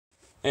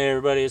Hey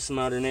everybody, it's the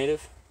Modern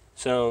Native.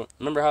 So,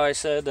 remember how I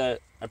said that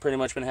I've pretty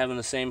much been having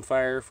the same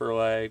fire for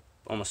like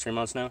almost 3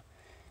 months now?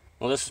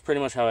 Well, this is pretty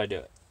much how I do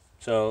it.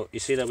 So, you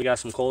see that we got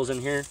some coals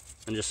in here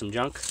and just some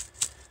junk.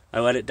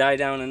 I let it die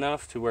down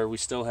enough to where we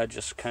still had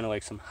just kind of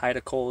like some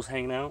hide coals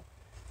hanging out.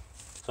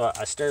 So,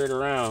 I stir it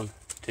around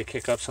to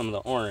kick up some of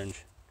the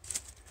orange,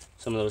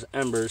 some of those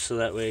embers, so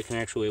that way it can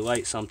actually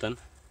light something.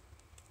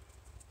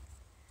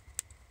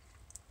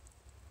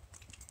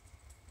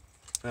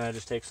 And I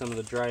just take some of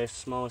the driest,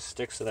 smallest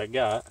sticks that I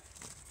got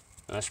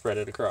and I spread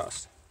it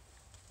across.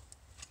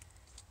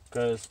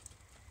 Because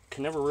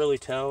can never really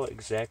tell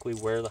exactly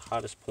where the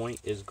hottest point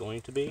is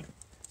going to be,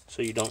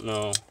 so you don't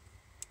know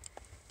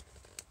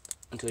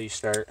until you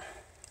start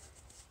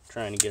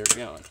trying to get it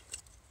going.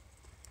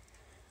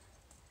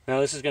 Now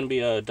this is going to be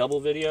a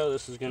double video.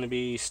 This is going to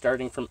be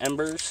starting from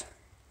embers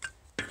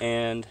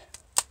and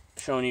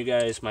showing you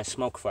guys my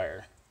smoke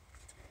fire,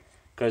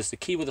 because the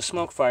key with a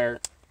smoke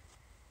fire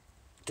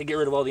to get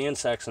rid of all the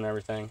insects and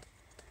everything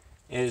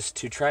is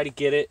to try to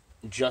get it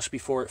just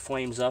before it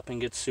flames up and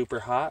gets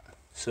super hot,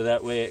 so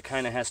that way it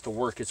kind of has to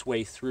work its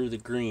way through the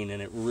green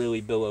and it really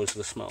billows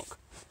the smoke.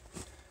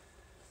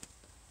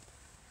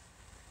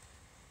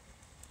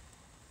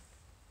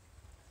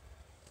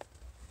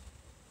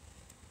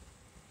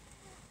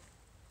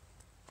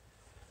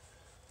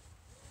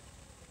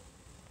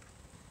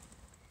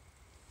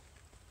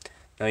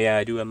 Now yeah,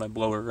 I do have my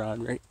blower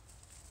rod right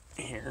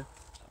here.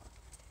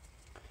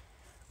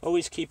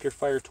 Always keep your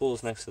fire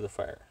tools next to the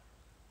fire.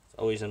 It's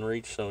always in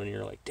reach, so when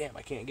you're like, damn,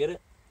 I can't get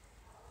it,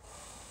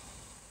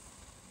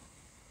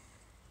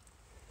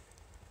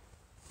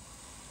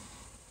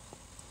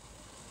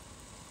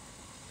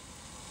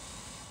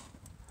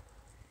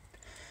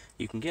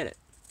 you can get it.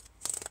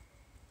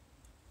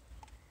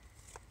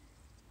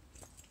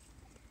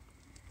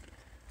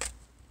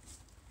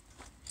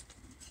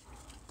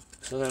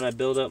 So then I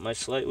build up my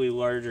slightly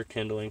larger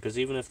kindling, because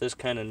even if this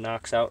kind of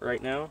knocks out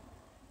right now,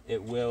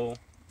 it will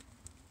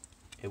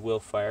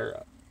fire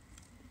up.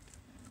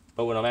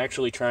 But what I'm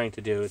actually trying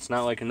to do, it's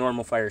not like a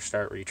normal fire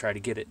start where you try to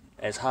get it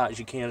as hot as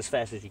you can, as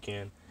fast as you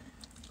can.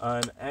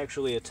 I'm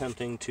actually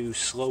attempting to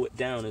slow it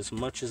down as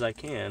much as I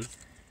can,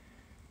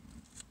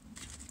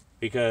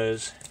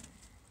 because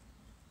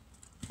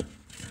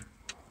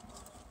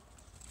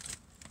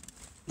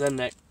then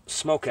that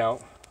smoke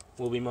out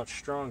will be much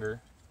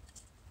stronger.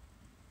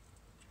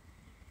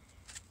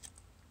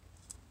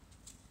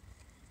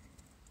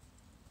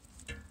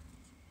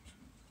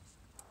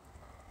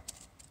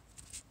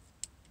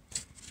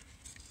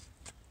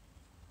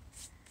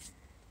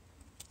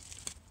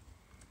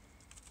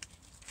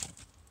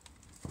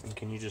 And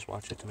can you just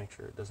watch it to make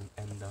sure it doesn't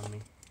end on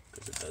me?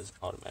 Because it does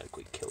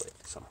automatically kill it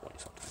at some point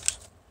sometimes.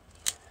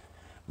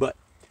 But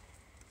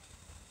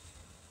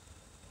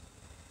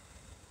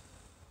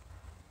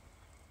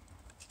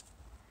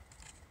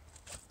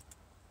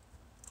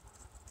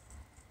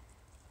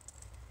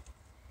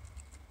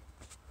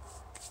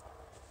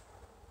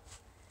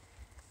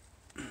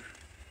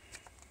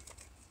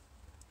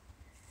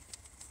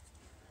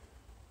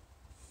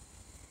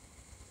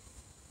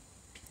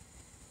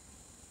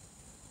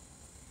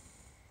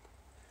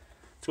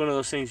it's one of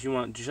those things you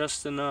want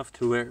just enough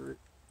to where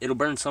it'll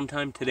burn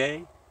sometime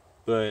today,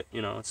 but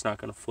you know, it's not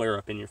going to flare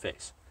up in your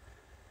face.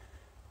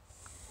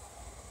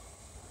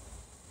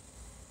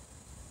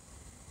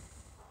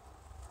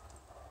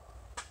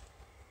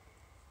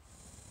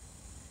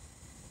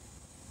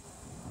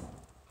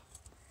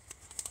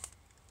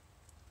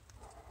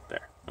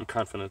 There. I'm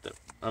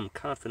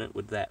confident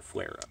with that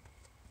flare up.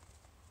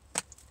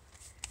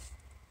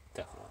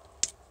 Definitely.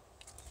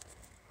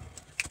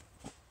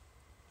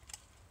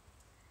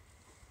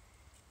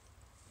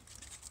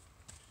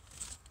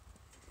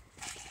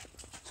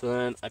 So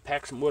then I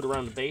pack some wood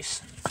around the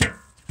base,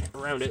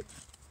 around it.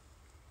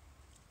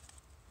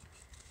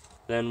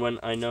 Then when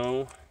I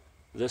know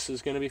this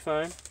is going to be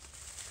fine,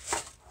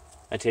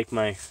 I take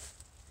my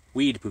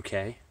weed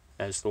bouquet,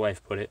 as the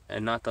wife put it,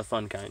 and not the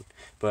fun kind,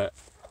 but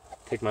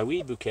take my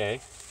weed bouquet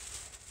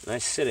and I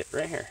sit it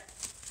right here.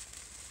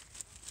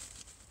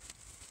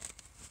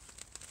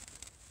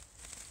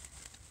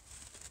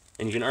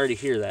 And you can already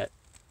hear that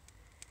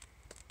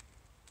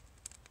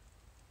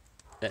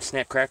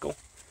snap crackle.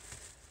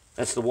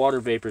 That's the water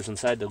vapors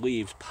inside the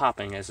leaves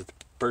popping as it's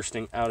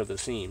bursting out of the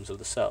seams of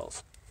the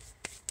cells.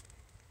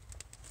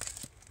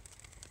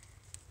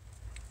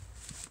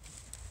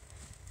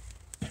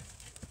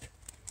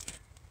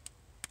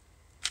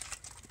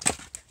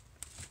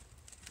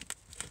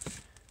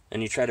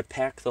 And you try to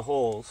pack the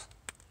holes,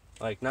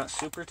 like not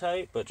super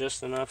tight, but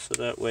just enough so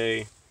that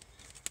way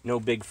no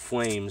big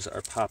flames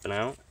are popping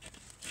out.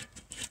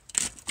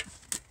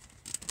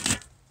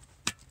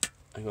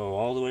 I go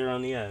all the way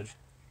around the edge.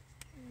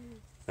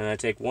 And I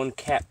take one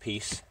cap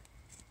piece,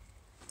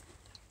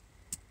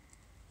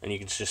 and you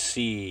can just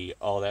see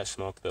all that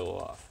smoke billow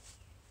off.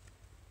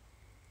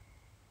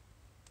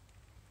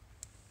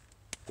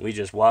 We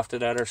just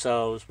wafted at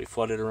ourselves. We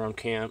flooded around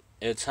camp.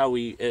 It's how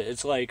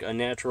it's like a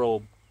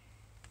natural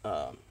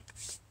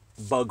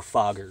bug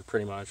fogger,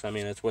 pretty much. I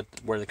mean, that's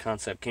where the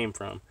concept came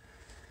from.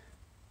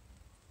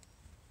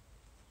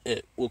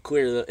 It will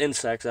clear the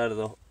insects out of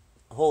the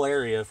whole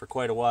area for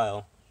quite a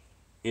while.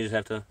 You just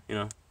have to, you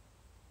know,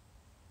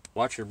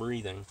 watch your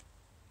breathing.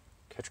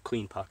 Catch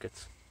clean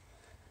pockets.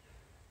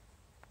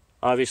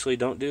 Obviously,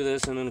 don't do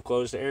this in an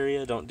enclosed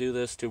area. Don't do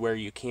this to where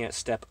you can't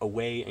step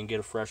away and get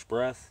a fresh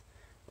breath.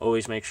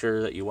 Always make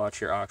sure that you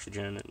watch your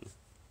oxygen and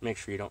make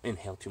sure you don't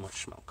inhale too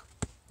much smoke.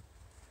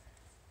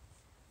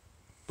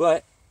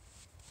 But,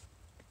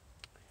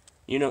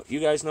 you know, you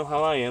guys know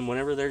how I am.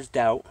 Whenever there's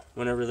doubt,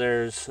 whenever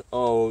there's,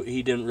 oh,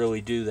 he didn't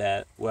really do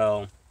that,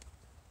 well,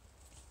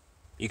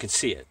 you can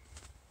see it.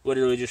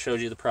 Literally just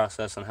showed you the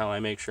process on how I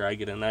make sure I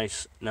get a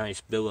nice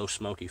billow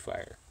smoky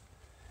fire.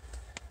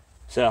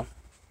 So,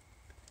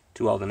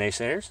 to all the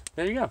naysayers,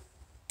 there you go.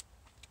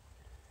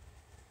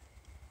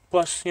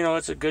 Plus, you know,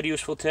 it's a good,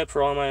 useful tip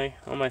for all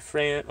my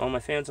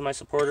fans and my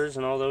supporters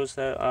and all those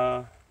that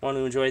want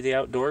to enjoy the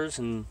outdoors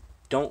and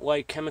don't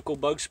like chemical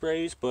bug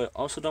sprays, but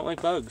also don't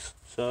like bugs.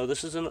 So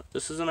this is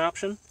an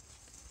option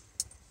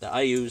that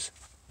I use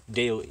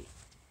daily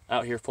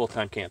out here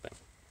full-time camping.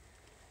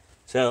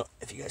 So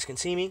if you guys can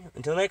see me,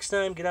 until next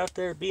time, get out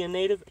there, be a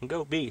native, and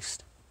go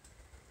beast.